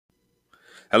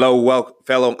Hello,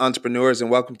 fellow entrepreneurs, and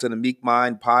welcome to the Meek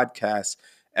Mind Podcast,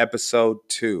 Episode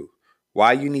 2.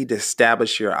 Why you need to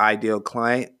establish your ideal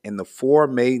client, and the four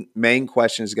main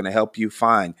questions going to help you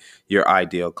find your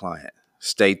ideal client.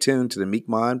 Stay tuned to the Meek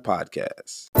Mind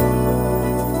Podcast.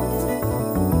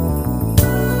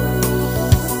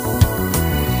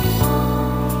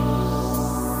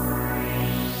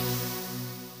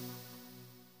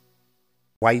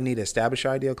 Why you need to establish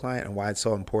your ideal client and why it's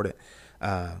so important.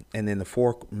 And then the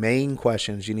four main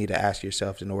questions you need to ask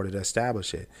yourself in order to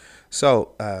establish it.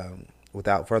 So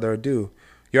without further ado,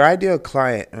 your ideal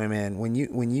client, man, when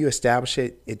you establish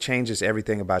it, it changes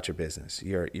everything about your business.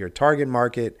 Your target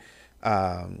market,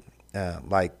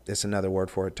 like that's another word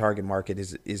for it. Target market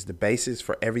is the basis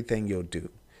for everything you'll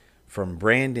do, from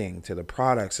branding to the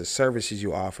products, the services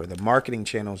you offer, the marketing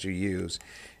channels you use,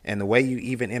 and the way you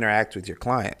even interact with your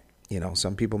client. You know,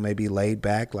 some people may be laid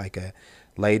back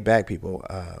people.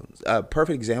 A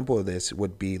perfect example of this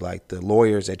would be like the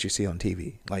lawyers that you see on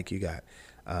TV. Like you got,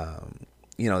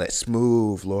 that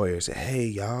smooth lawyers. Hey,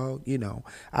 y'all,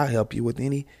 I'll help you with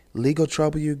any legal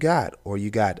trouble you got. Or you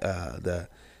got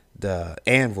the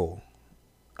anvil.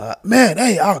 Man,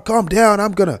 hey, I'll calm down.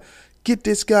 I'm gonna get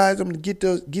this guys. I'm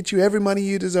gonna get you every money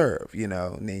you deserve.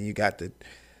 And then you got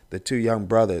the two young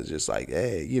brothers just like,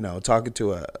 hey, talking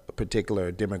to a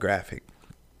particular demographic.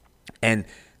 And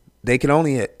they can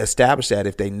only establish that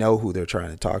if they know who they're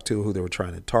trying to talk to, who they were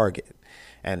trying to target.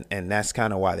 And that's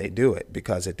kind of why they do it,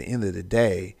 because at the end of the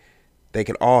day, they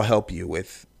can all help you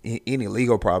with any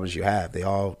legal problems you have. They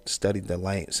all studied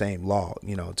the same law,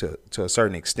 to a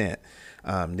certain extent.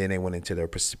 Then they went into their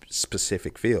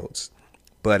specific fields.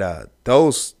 But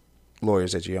those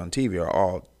lawyers that you're on TV are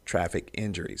all traffic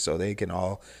injuries, so they can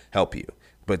all help you.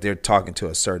 But they're talking to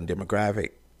a certain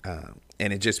demographic,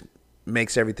 and it just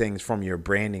makes everything from your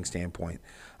branding standpoint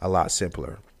a lot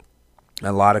simpler.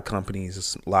 A lot of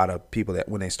companies, a lot of people that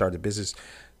when they start a business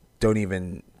don't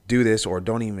even do this or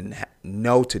don't even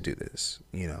know to do this,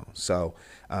 So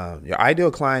your ideal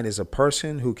client is a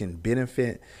person who can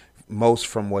benefit most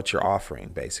from what you're offering,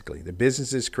 basically. The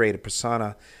businesses create a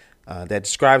persona that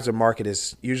describes the market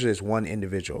as usually as one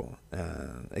individual.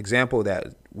 Example of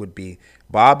that would be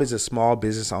Bob is a small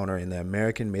business owner in the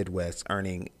American Midwest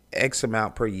earning X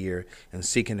amount per year and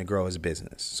seeking to grow his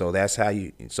business. So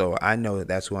so I know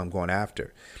that's who I'm going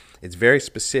after. It's very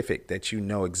specific that you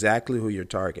know exactly who you're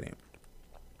targeting.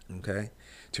 Okay.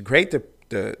 To create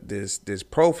this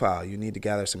profile, you need to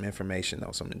gather some information,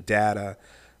 though, some data,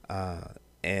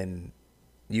 and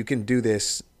you can do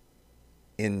this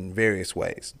in various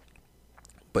ways.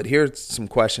 But here's the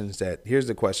questions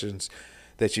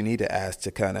that you need to ask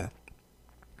to kind of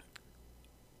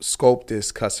scope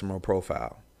this customer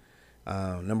profile.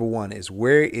 Number one is,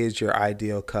 where is your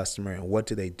ideal customer and what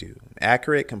do they do? An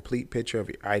accurate, complete picture of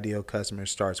your ideal customer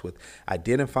starts with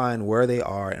identifying where they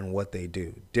are and what they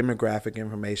do. Demographic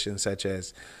information such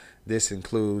as this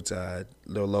includes the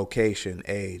location,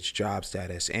 age, job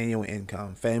status, annual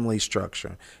income, family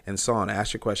structure, and so on.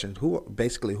 Ask your questions. Who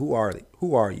are they?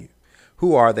 Who are you?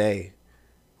 Who are they?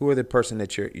 Who are the person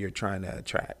that you're trying to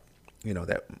attract?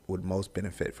 That would most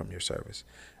benefit from your service.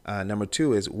 Number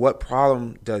two is, what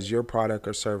problem does your product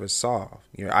or service solve?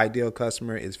 Your ideal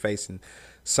customer is facing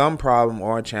some problem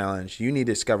or a challenge. You need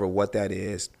to discover what that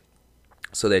is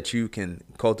so that you can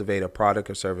cultivate a product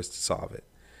or service to solve it.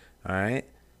 All right.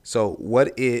 So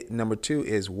number two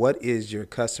is, what is your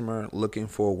customer looking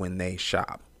for when they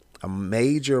shop? A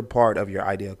major part of your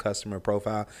ideal customer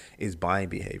profile is buying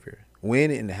behavior.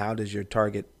 When and how does your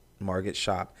target market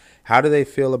shop? How do they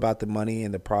feel about the money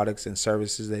and the products and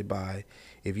services they buy?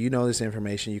 If you know this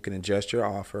information, you can adjust your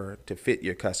offer to fit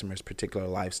your customer's particular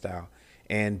lifestyle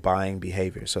and buying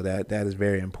behavior. So that is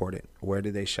very important. Where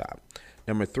do they shop?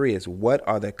 Number three is, what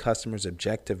are the customer's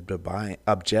objections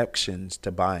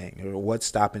to buying, or what's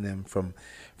stopping them from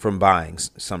buying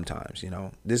sometimes?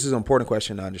 This is an important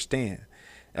question to understand.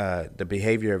 The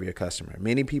behavior of your customer.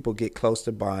 Many people get close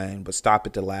to buying but stop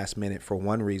at the last minute for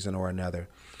one reason or another.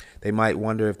 They might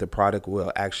wonder if the product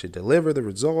will actually deliver the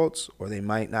results, or they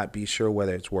might not be sure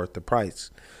whether it's worth the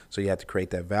price. So you have to create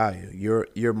that value.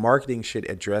 Your marketing should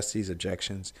address these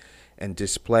objections and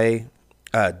dispel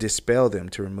them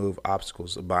to remove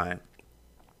obstacles of buying.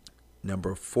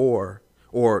 Number four,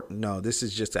 this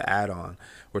is just an add-on.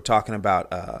 We're talking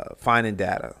about finding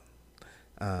data.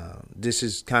 This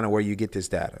is kind of where you get this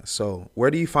data. So where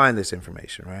do you find this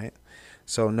information, right?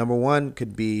 So number one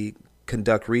could be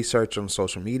conduct research on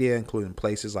social media, including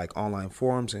places like online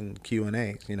forums and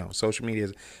Q&A. Social media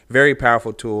is a very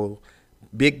powerful tool.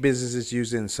 Big businesses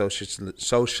use it, and so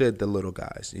should the little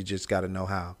guys. You just got to know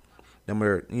how.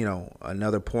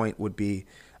 Another point would be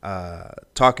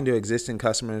talking to existing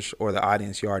customers or the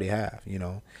audience you already have,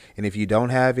 and if you don't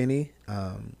have any,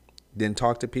 then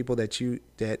talk to people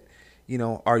that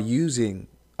are using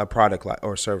a product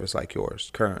or service like yours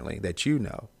currently that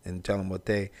and tell them what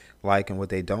they like and what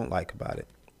they don't like about it,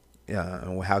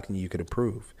 and how you could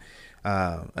improve.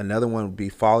 Another one would be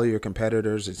follow your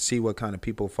competitors and see what kind of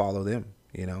people follow them.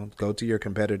 Go to your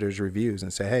competitors' reviews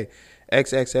and say, hey,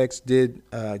 XXX did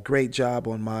a great job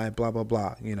on my blah, blah,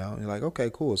 blah. You're like, okay,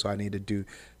 cool. So I need to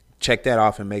check that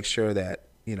off and make sure that,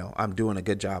 I'm doing a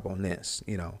good job on this,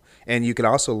 and you could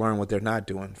also learn what they're not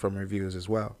doing from reviews as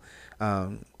well.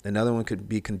 Another one could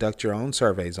be conduct your own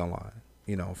surveys online,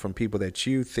 from people that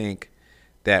you think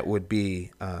that would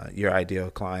be your ideal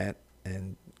client,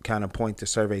 and kind of point the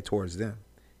survey towards them,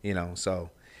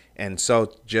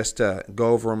 So just to go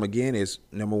over them again is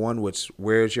number one,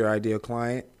 where's your ideal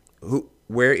client?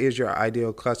 Where is your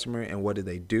ideal customer and what do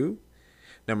they do?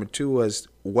 Number two was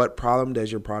what problem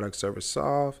does your product service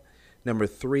solve? Number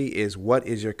three is what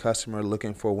is your customer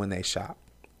looking for when they shop?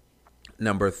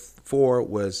 Number four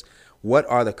was what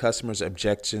are the customer's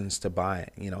objections to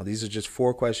buying? These are just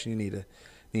 4 questions you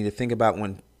need to think about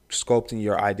when sculpting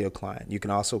your ideal client. You can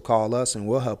also call us and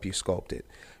we'll help you sculpt it.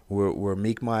 We're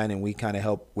Meek Mind, and we kind of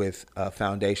help with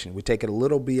foundation. We take it a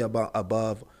little bit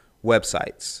above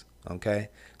websites. Okay,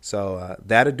 so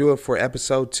that'll do it for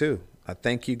episode 2. I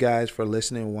thank you guys for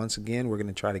listening once again. We're going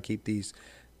to try to keep these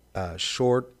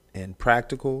short and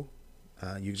practical.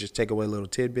 You just take away little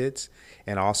tidbits.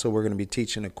 And also we're going to be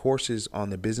teaching the courses on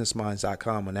the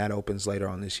businessminds.com when that opens later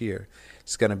on this year.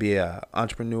 It's going to be a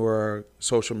entrepreneur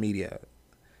social media,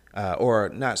 or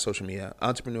not social media,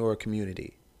 entrepreneur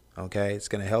community. Okay, it's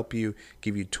going to help you,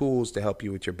 give you tools to help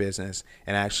you with your business,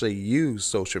 and actually use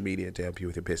social media to help you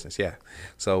with your business. Yeah.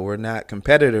 So we're not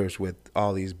competitors with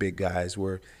all these big guys.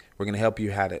 We're going to help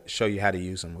you show you how to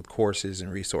use them with courses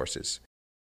and resources.